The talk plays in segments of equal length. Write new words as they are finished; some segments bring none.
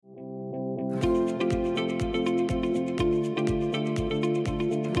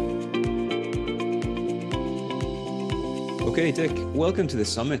Okay, Dick, welcome to the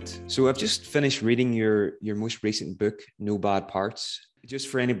summit. So I've just finished reading your most recent book, No Bad Parts. Just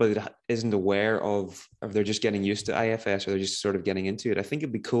for anybody that isn't aware of, if they're just getting used to IFS or they're just sort of getting into it, I think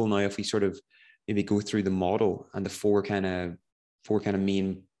it'd be cool now if we sort of maybe go through the model and the four kind of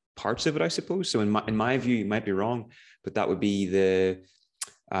main parts of it, I suppose. So in my view, you might be wrong, but that would be the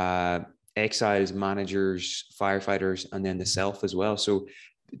exiles, managers, firefighters, and then the self as well. So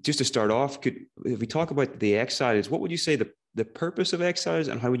just to start off, if we talk about the exiles, what would you say the purpose of exiles,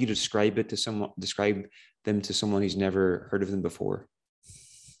 and how would you describe them to someone who's never heard of them before?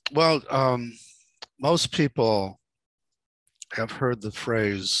 Well, most people have heard the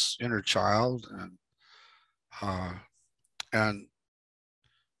phrase inner child, uh, and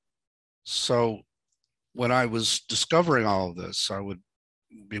so when I was discovering all of this, I would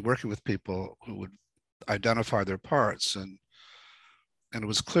be working with people who would identify their parts, and it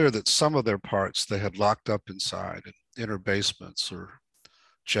was clear that some of their parts they had locked up inside in inner basements or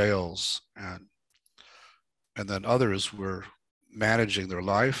jails, and then others were managing their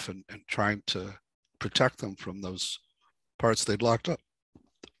life and trying to protect them from those parts they'd locked up,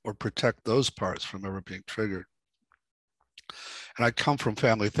 or protect those parts from ever being triggered. And I come from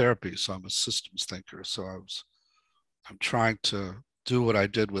family therapy, so I'm a systems thinker. So I'm trying to do what I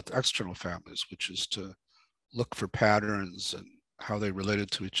did with external families, which is to look for patterns and how they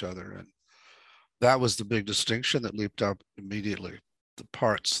related to each other. And that was the big distinction that leaped up immediately. The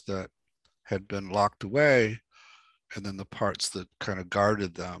parts that had been locked away, and then the parts that kind of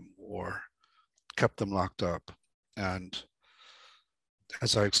guarded them or kept them locked up. And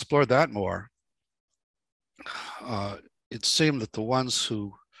as I explored that more, it seemed that the ones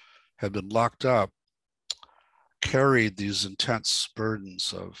who had been locked up carried these intense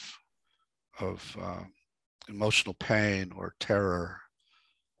burdens of emotional pain or terror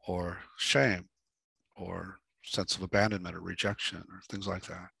or shame or sense of abandonment or rejection or things like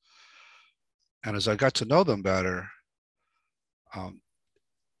that. And as I got to know them better,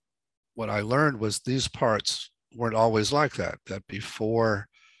 what I learned was these parts weren't always like that, that before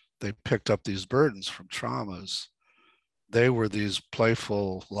they picked up these burdens from traumas, they were these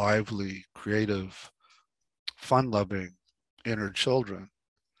playful, lively, creative, fun-loving inner children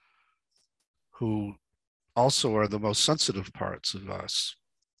who also are the most sensitive parts of us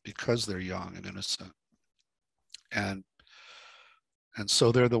because they're young and innocent. And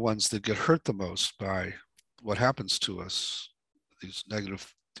so they're the ones that get hurt the most by what happens to us, these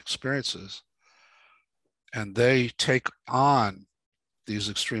negative experiences. And they take on these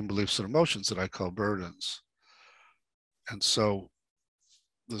extreme beliefs and emotions that I call burdens. And so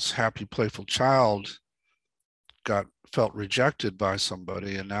this happy, playful child felt rejected by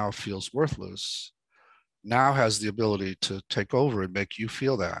somebody and now feels worthless, now has the ability to take over and make you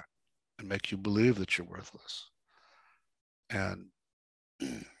feel that and make you believe that you're worthless. And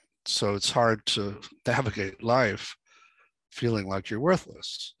so it's hard to navigate life feeling like you're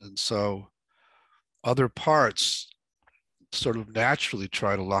worthless. And so other parts sort of naturally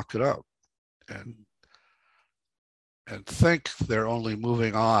try to lock it up and think they're only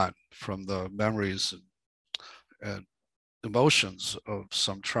moving on from the memories and emotions of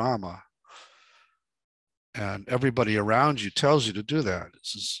some trauma. And everybody around you tells you to do that.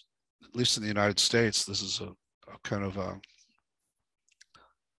 This is, at least in the United States, this is a kind of a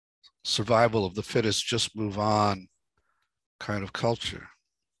survival of the fittest, just move on kind of culture.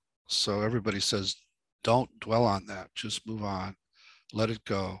 So everybody says, don't dwell on that, just move on, let it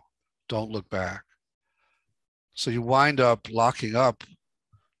go, don't look back. So you wind up locking up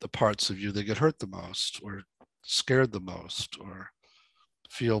the parts of you that get hurt the most or scared the most or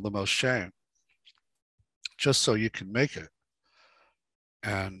feel the most shame, just so you can make it.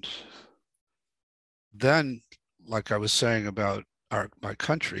 And then, like I was saying about my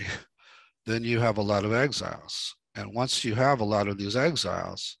country, then you have a lot of exiles. And once you have a lot of these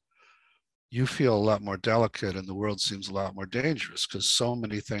exiles, you feel a lot more delicate and the world seems a lot more dangerous because so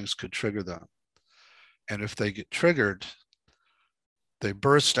many things could trigger them. And if they get triggered, they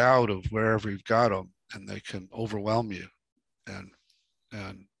burst out of wherever you've got them and they can overwhelm you.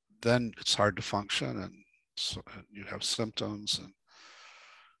 And then it's hard to function and so you have symptoms. And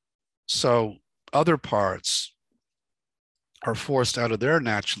so other parts are forced out of their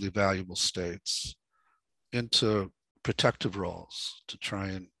naturally valuable states into protective roles to try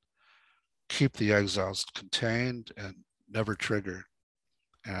and keep the exiles contained and never triggered.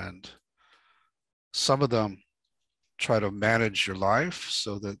 And some of them try to manage your life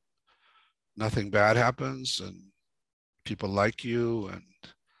so that nothing bad happens and people like you and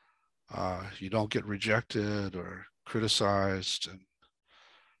you don't get rejected or criticized,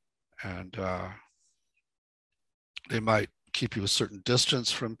 and they might keep you a certain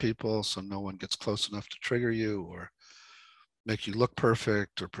distance from people so no one gets close enough to trigger you, or make you look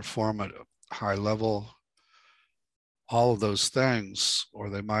perfect or perform at a high level. All of those things. Or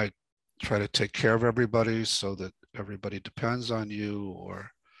they might try to take care of everybody so that everybody depends on you. Or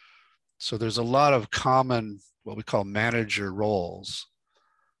so there's a lot of common, what we call manager roles.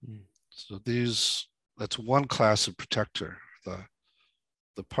 So that's one class of protector,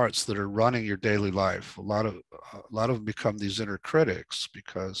 the parts that are running your daily life. A lot of them become these inner critics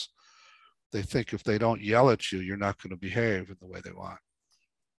because they think if they don't yell at you, you're not going to behave in the way they want.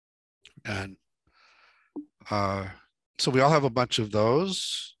 And so we all have a bunch of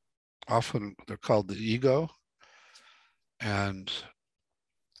those. Often they're called the ego, and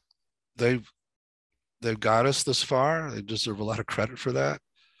they've got us this far. They deserve a lot of credit for that,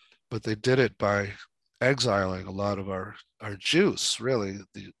 but they did it by exiling a lot of our juice, really,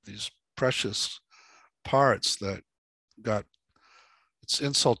 these precious parts that got, it's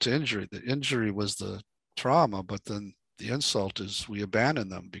insult to injury. The injury was the trauma, but then the insult is we abandon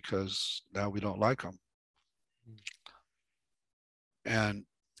them because now we don't like them. And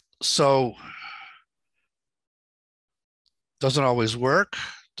so doesn't always work.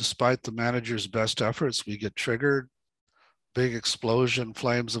 Despite the manager's best efforts, we get triggered. Big explosion,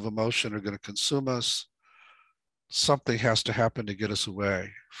 flames of emotion are going to consume us. Something has to happen to get us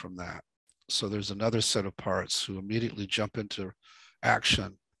away from that. So there's another set of parts who immediately jump into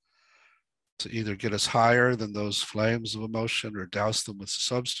action to either get us higher than those flames of emotion, or douse them with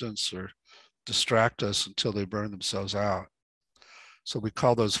substance, or distract us until they burn themselves out. So we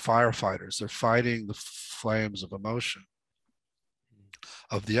call those firefighters. They're fighting the flames of emotion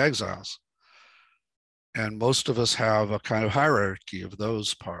of the exiles. And most of us have a kind of hierarchy of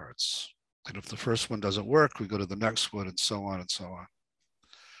those parts. And if the first one doesn't work, we go to the next one, and so on and so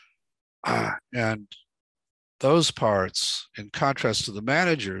on. And those parts, in contrast to the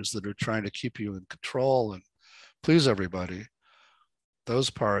managers that are trying to keep you in control and please everybody,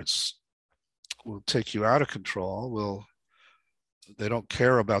 those parts will take you out of control. They don't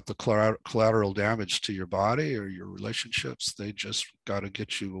care about the collateral damage to your body or your relationships. They just got to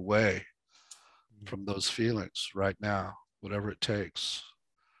get you away from those feelings right now, whatever it takes.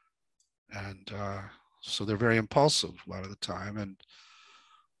 And so they're very impulsive a lot of the time, and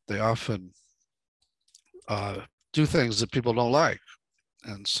they often do things that people don't like.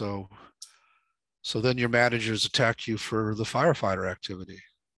 And so then your managers attack you for the firefighter activity,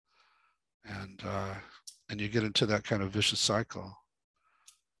 and you get into that kind of vicious cycle.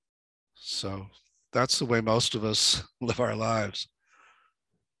 So that's the way most of us live our lives.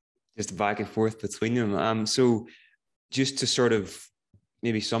 Just back and forth between them. So just to sort of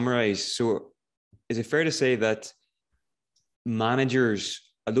maybe summarize, so is it fair to say that managers,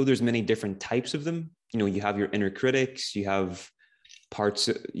 although there's many different types of them, you have your inner critics, you have parts,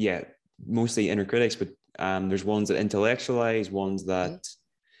 mostly inner critics, but there's ones that intellectualize, ones that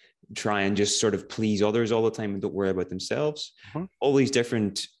try and just sort of please others all the time and don't worry about themselves. All these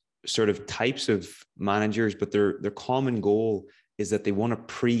different sort of types of managers, but their common goal is that they want to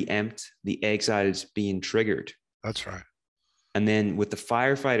preempt the exiles being triggered. That's right. And then with the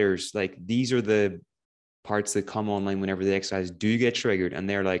firefighters, like, these are the parts that come online whenever the exiles do get triggered, and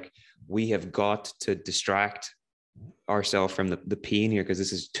they're like, we have got to distract ourselves from the pain here because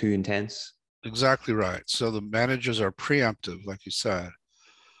this is too intense. Exactly right. So the managers are preemptive, like you said,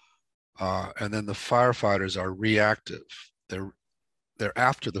 and then the firefighters are reactive. They're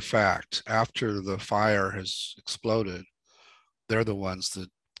after the fact, after the fire has exploded. They're the ones that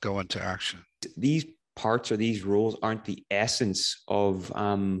go into action. These parts or these roles aren't the essence of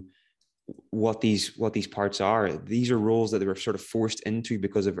what these parts are. These are roles that they were sort of forced into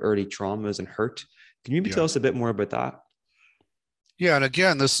because of early traumas and hurt. Can you maybe tell us a bit more about that? Yeah, and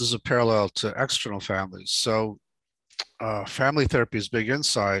again, this is a parallel to external families. So family therapy's big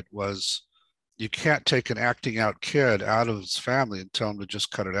insight was you can't take an acting out kid out of his family and tell him to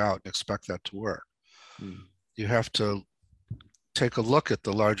just cut it out and expect that to work. You have to take a look at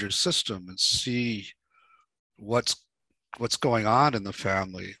the larger system and see what's going on in the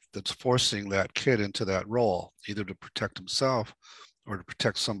family that's forcing that kid into that role, either to protect himself or to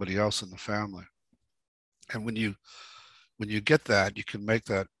protect somebody else in the family. And when you get that, you can make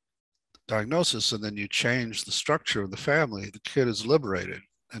that diagnosis, and then you change the structure of the family. The kid is liberated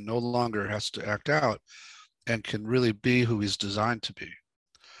and no longer has to act out and can really be who he's designed to be.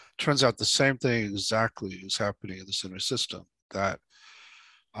 Turns out the same thing exactly is happening in this inner system. That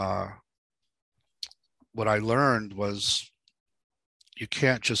what I learned was you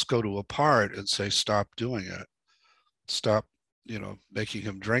can't just go to a part and say, stop doing it. Stop, making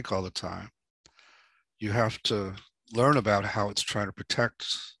him drink all the time. You have to learn about how it's trying to protect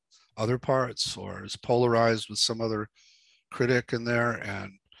other parts or is polarized with some other critic in there,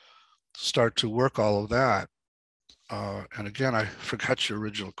 and start to work all of that. And again, I forgot your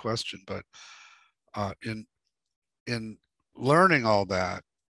original question, but in learning all that,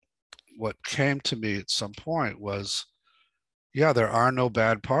 what came to me at some point was, yeah, there are no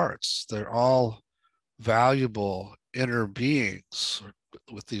bad parts. They're all valuable inner beings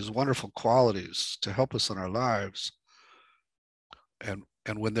with these wonderful qualities to help us in our lives. And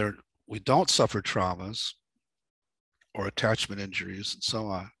when we don't suffer traumas or attachment injuries and so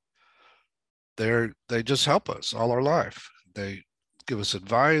on, they just help us all our life. They give us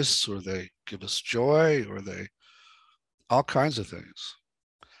advice, or they give us joy, or they all kinds of things.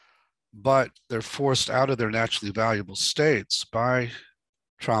 But they're forced out of their naturally valuable states by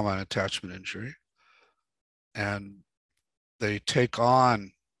trauma and attachment injury. And they take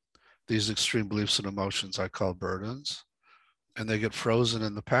on these extreme beliefs and emotions I call burdens, and they get frozen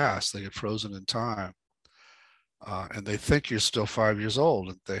in the past. They get frozen in time. And they think you're still 5 years old,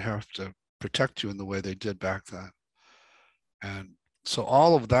 and they have to protect you in the way they did back then. And so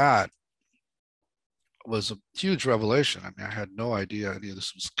all of that was a huge revelation. I mean, I had no idea any of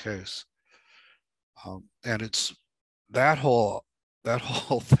this was the case. And it's that whole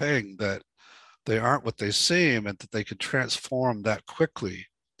thing that they aren't what they seem, and that they could transform that quickly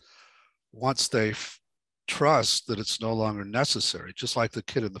once they trust that it's no longer necessary, just like the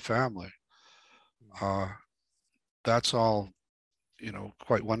kid in the family. That's all,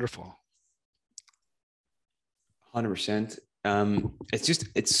 quite wonderful. 100%.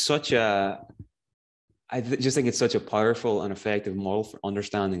 It's such a, just think it's such a powerful and effective model for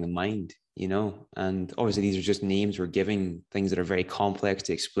understanding the mind, and obviously these are just names we're giving things that are very complex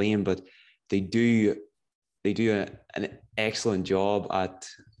to explain, but they do an excellent job at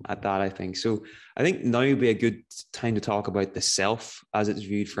that, I think. So I think now would be a good time to talk about the self as it's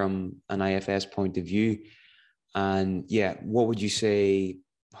viewed from an IFS point of view. And yeah, what would you say,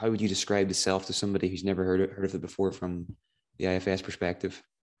 how would you describe the self to somebody who's never heard of it before from the IFS perspective?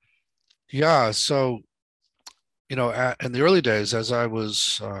 Yeah, so, in the early days, as I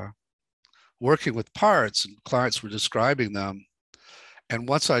was working with parts and clients were describing them, and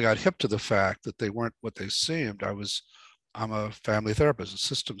once I got hip to the fact that they weren't what they seemed, I'm a family therapist, a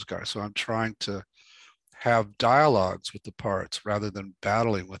systems guy. So I'm trying to have dialogues with the parts rather than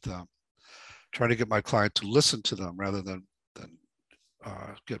battling with them, trying to get my client to listen to them rather than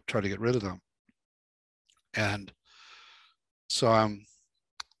try to get rid of them. And so I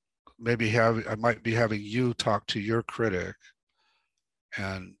might be having you talk to your critic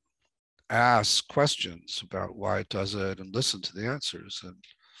and ask questions about why it does it and listen to the answers. And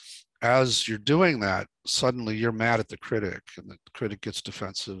as you're doing that, suddenly you're mad at the critic, and the critic gets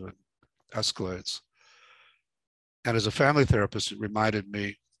defensive and escalates. And as a family therapist, it reminded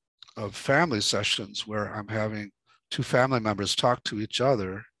me of family sessions where I'm having two family members talk to each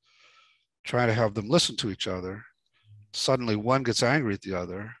other, trying to have them listen to each other. Suddenly one gets angry at the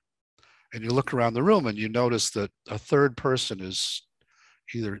other, and you look around the room and you notice that a third person is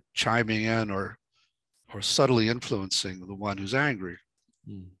either chiming in or subtly influencing the one who's angry.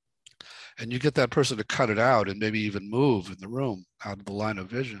 And you get that person to cut it out and maybe even move in the room out of the line of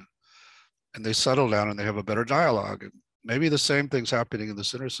vision. And they settle down and they have a better dialogue. And maybe the same thing's happening in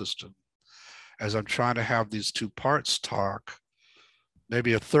this inner system. As I'm trying to have these two parts talk,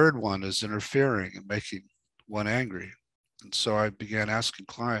 maybe a third one is interfering and making one angry. And so I began asking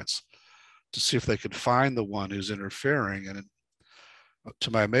clients to see if they could find the one who's interfering. And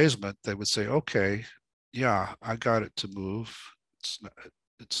to my amazement, they would say, okay, yeah, I got it to move.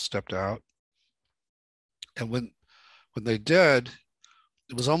 It's stepped out. And when they did,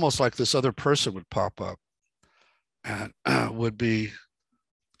 it was almost like this other person would pop up and would be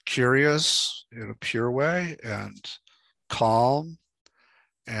curious in a pure way and calm,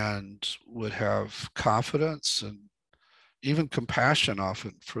 and would have confidence and even compassion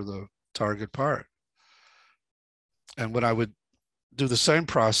often for the target part. And when I would do the same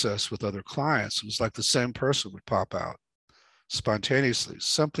process with other clients, it was like the same person would pop out spontaneously,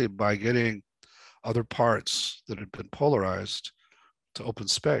 simply by getting other parts that had been polarized to open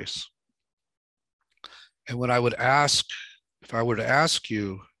space. And when I would ask, if I were to ask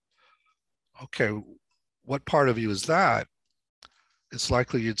you, okay, what part of you is that? It's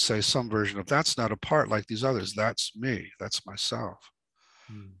likely you'd say some version of, that's not a part like these others. That's me. That's myself.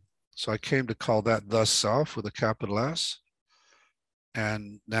 So I came to call that the self with a capital S.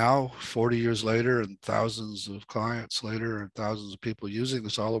 And now, 40 years later, and thousands of clients later, and thousands of people using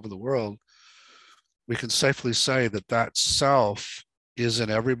this all over the world, we can safely say that that self is in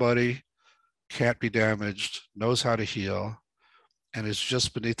everybody, can't be damaged, knows how to heal, and is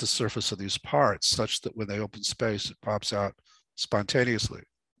just beneath the surface of these parts such that when they open space, it pops out spontaneously.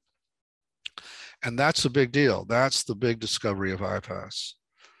 And that's a big deal. That's the big discovery of IFS.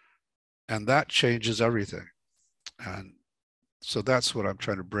 And that changes everything. And so that's what I'm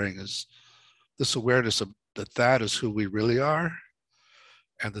trying to bring, is this awareness of that is who we really are,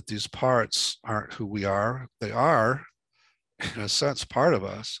 and that these parts aren't who we are. They are, in a sense, part of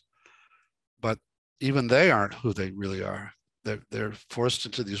us, but even they aren't who they really are. They're forced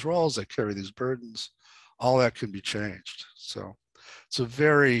into these roles, they carry these burdens. All that can be changed. So it's a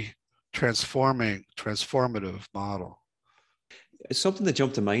very transformative model. It's something that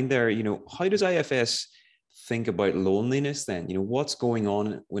jumped to mind there. How does IFS think about loneliness then? What's going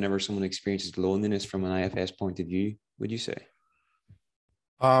on whenever someone experiences loneliness from an IFS point of view, would you say?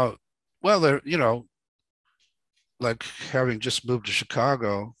 Well, there, like having just moved to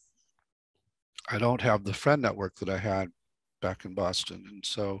Chicago, I don't have the friend network that I had back in Boston. And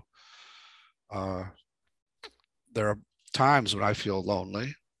so there are times when I feel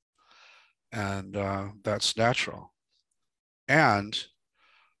lonely, and that's natural. And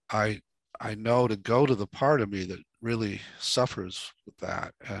I know to go to the part of me that really suffers with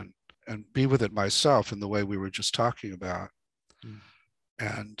that, and be with it myself in the way we were just talking about,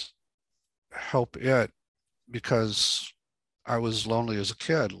 and help it, because I was lonely as a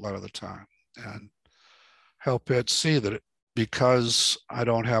kid a lot of the time, and help it see that because I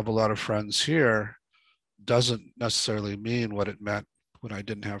don't have a lot of friends here doesn't necessarily mean what it meant when I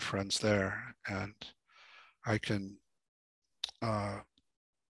didn't have friends there. And I can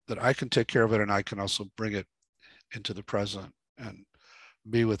that I can take care of it, and I can also bring it into the present and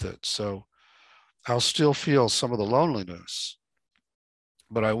be with it. So I'll still feel some of the loneliness,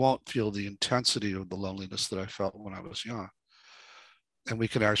 but I won't feel the intensity of the loneliness that I felt when I was young. And we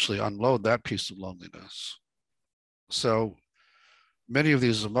can actually unload that piece of loneliness. So many of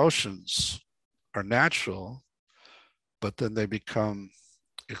these emotions are natural, but then they become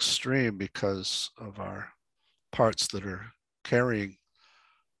extreme because of our parts that are carrying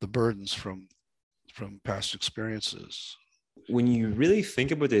the burdens from past experiences. When you really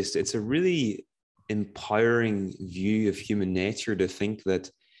think about this, it's a really empowering view of human nature to think that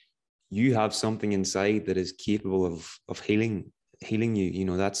you have something inside that is capable of healing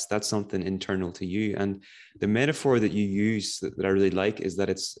you. That's something internal to you. And the metaphor that you use that I really like is that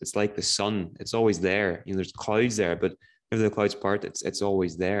it's like the sun. It's always there. There's clouds there, but if the clouds part, it's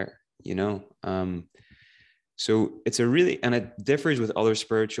always there. So it's a really, and it differs with other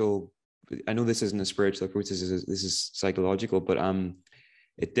spiritual. I know this isn't a spiritual approach. This is psychological, but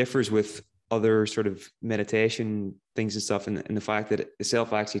it differs with other sort of meditation things and stuff, and the fact that the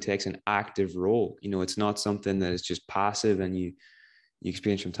self actually takes an active role. It's not something that is just passive and you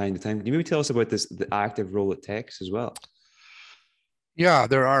experience from time to time. Can you maybe tell us about the active role it takes as well? Yeah,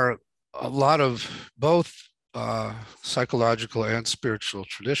 there are a lot of both psychological and spiritual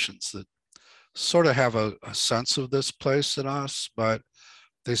traditions that sort of have a sense of this place in us, but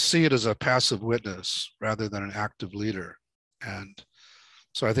they see it as a passive witness rather than an active leader. And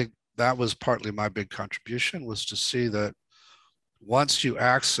so I think that was partly my big contribution, was to see that once you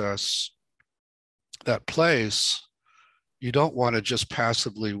access that place, you don't want to just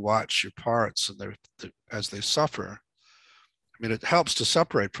passively watch your parts and as they suffer. I mean, it helps to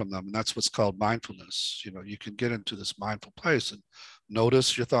separate from them, and that's what's called mindfulness. You can get into this mindful place and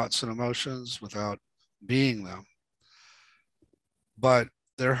notice your thoughts and emotions without being them. But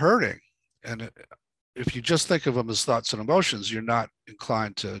they're hurting, and if you just think of them as thoughts and emotions, you're not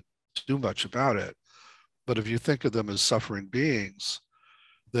inclined to do much about it. But if you think of them as suffering beings,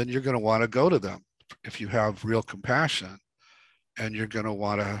 then you're going to want to go to them if you have real compassion, and you're going to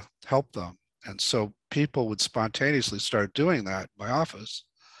want to help them. And so people would spontaneously start doing that in my office.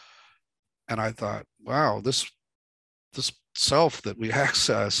 And I thought, wow, this self that we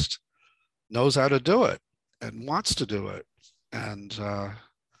accessed knows how to do it and wants to do it, and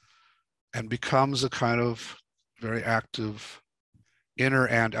becomes a kind of very active inner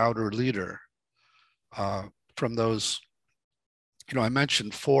and outer leader. From those, I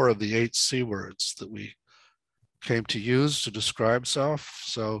mentioned 4 of the 8 C words that we came to use to describe self.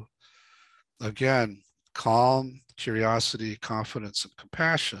 So again, calm, curiosity, confidence, and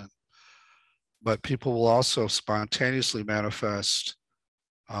compassion. But people will also spontaneously manifest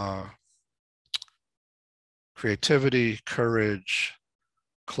creativity, courage,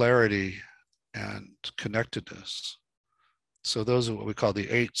 clarity, and connectedness. So those are what we call the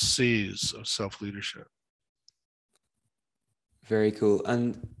 8 C's of self-leadership. Very cool.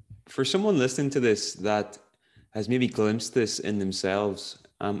 And for someone listening to this that has maybe glimpsed this in themselves,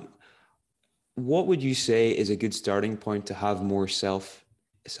 What would you say is a good starting point to have more self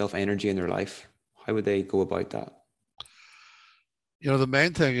energy in their life? How would they go about that? The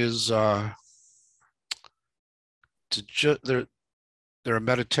main thing is there are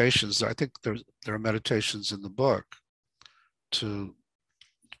meditations. I think there are meditations in the book to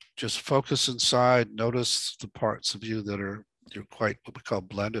just focus inside, notice the parts of you that you're quite what we call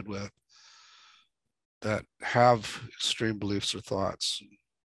blended with, that have extreme beliefs or thoughts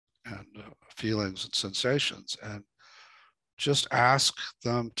and feelings and sensations, and just ask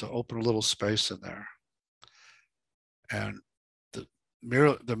them to open a little space in there. And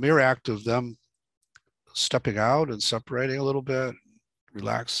the mere act of them stepping out and separating a little bit,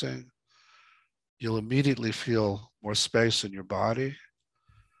 relaxing, you'll immediately feel more space in your body,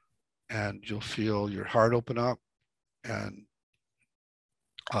 and you'll feel your heart open up. And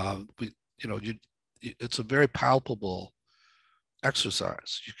it's a very palpable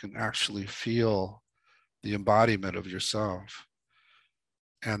exercise. You can actually feel the embodiment of yourself.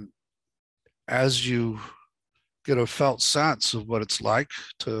 And as you get a felt sense of what it's like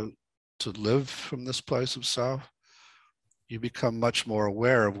to live from this place of self, you become much more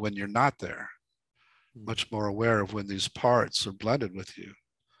aware of when you're not there, much more aware of when these parts are blended with you.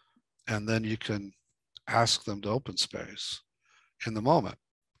 And then you can ask them to open space in the moment.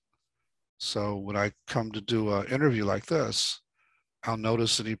 So when I come to do an interview like this, I'll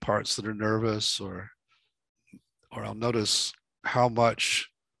notice any parts that are nervous, or I'll notice how much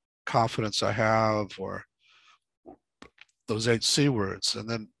confidence I have, or those 8 C words. And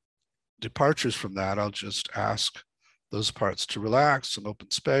then departures from that, I'll just ask those parts to relax and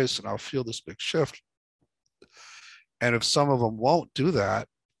open space, and I'll feel this big shift. And if some of them won't do that,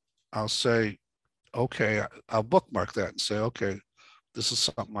 I'll say, okay, I'll bookmark that and say, okay, this is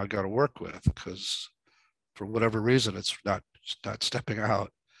something I got to work with, because for whatever reason, it's not stepping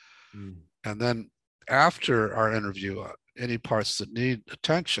out. And then after our interview, any parts that need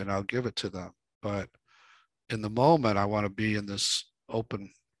attention, I'll give it to them. But in the moment, I want to be in this open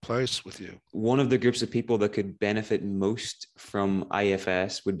place with you. One of the groups of people that could benefit most from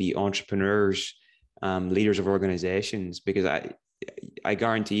IFS would be entrepreneurs, leaders of organizations, because I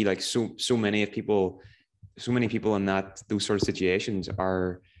guarantee, like so many people in those sort of situations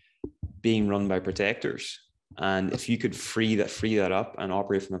are being run by protectors. And if you could free that up and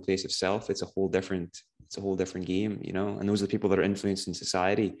operate from a place of self, it's a whole different game, and those are the people that are influencing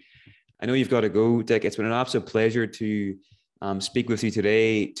society. I know you've got to go, Dick. It's been an absolute pleasure to speak with you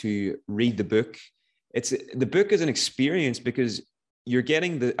today, to read the book. The book is an experience, because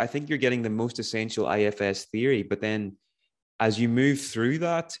I think you're getting the most essential IFS theory, but then as you move through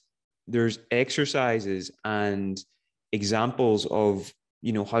that, there's exercises and examples of,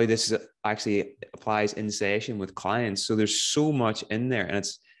 how this actually applies in session with clients. So there's so much in there, and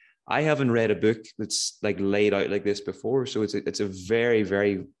I haven't read a book that's like laid out like this before. So it's a very,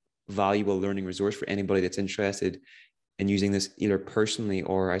 very valuable learning resource for anybody that's interested in using this either personally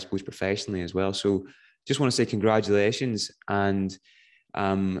or I suppose professionally as well. So just want to say congratulations and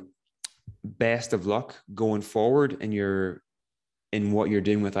best of luck going forward in what you're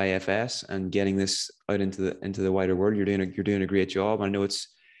doing with IFS and getting this out into the wider world. You're doing a great job. I know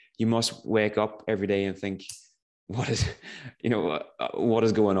you must wake up every day and think, what is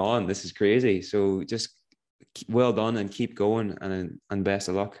going on? This is crazy. So just well done and keep going, and best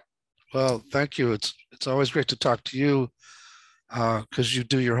of luck. Well, thank you. It's always great to talk to you, because you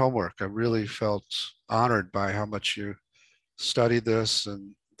do your homework. I really felt honored by how much you studied this,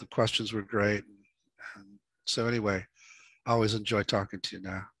 and the questions were great. And so anyway, I always enjoy talking to you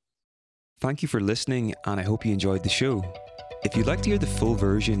now. Thank you for listening, and I hope you enjoyed the show. If you'd like to hear the full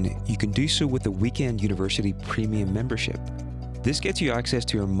version, you can do so with the Weekend University Premium membership. This gets you access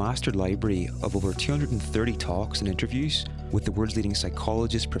to our master library of over 230 talks and interviews with the world's leading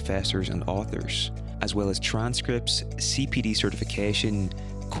psychologists, professors, and authors, as well as transcripts, CPD certification,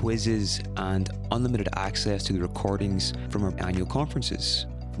 quizzes, and unlimited access to the recordings from our annual conferences.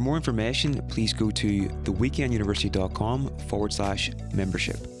 For more information, please go to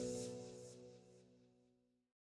theweekenduniversity.com/membership.